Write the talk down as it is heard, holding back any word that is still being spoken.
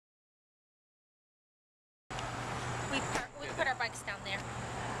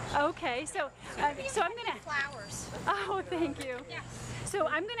there. Okay, so I'm gonna. Flowers. Oh, thank you. Yeah. So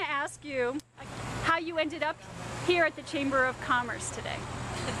I'm gonna ask you how you ended up here at the Chamber of Commerce today.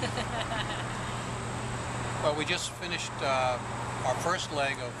 Well, we just finished our first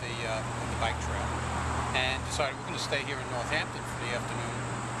leg of the bike trail and decided we're going to stay here in Northampton for the afternoon,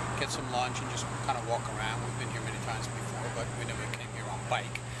 get some lunch, and just kind of walk around. We've been here many times before, but we never came here on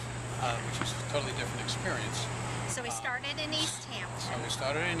bike, which is a totally different experience. So we started in East Hampton. So we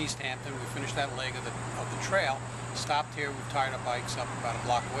started in East Hampton. We finished that leg of the trail, stopped here. We've tied our bikes up about a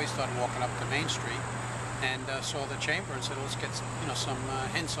block away, started walking up to Main Street, and saw the chamber and said, let's get some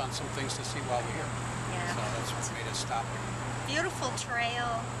hints on some things to see while we're here. Yeah. So that's what made us stop here. Beautiful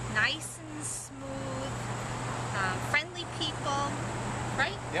trail, nice and smooth, friendly people,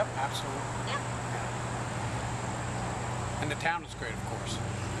 right? Yep, absolutely. Yeah. And the town is great, of course.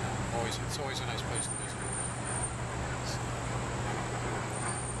 It's always a nice place to visit.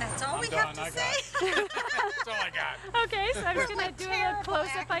 That's all I'm we done. have to I say. That's all I got. Okay, so I'm just gonna do a little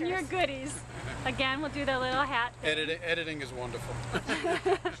close up on your goodies. Again, we'll do the little hat. Editing is wonderful.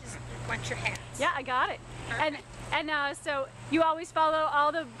 Just want your hats. Yeah, I got it. Perfect. And so you always follow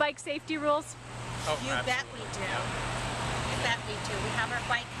all the bike safety rules? Oh, You bet we do. You bet we do. We have our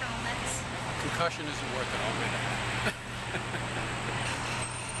bike helmets. Concussion isn't worth it. I'll read that.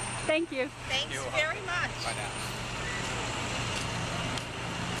 Thank you. Thanks You're very much. Bye now.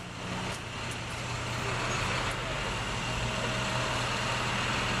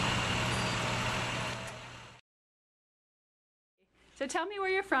 So tell me where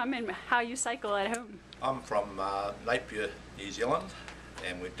you're from and how you cycle at home. I'm from Napier, New Zealand,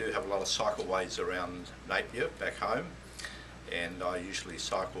 and we do have a lot of cycleways around Napier back home, and I usually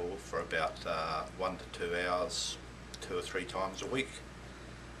cycle for about 1 to 2 hours 2 or 3 times a week.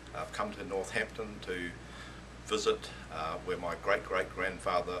 I've come to Northampton to visit where my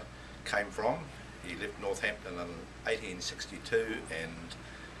great-great-grandfather came from. He lived in Northampton in 1862 and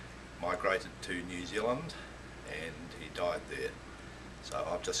migrated to New Zealand, and he died there. So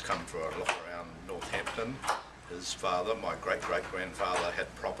I've just come for a look around Northampton. His father, my great-great-grandfather,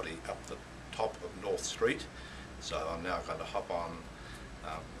 had property up the top of North Street, so I'm now going to hop on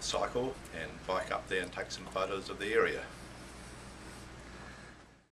a cycle and bike up there and take some photos of the area.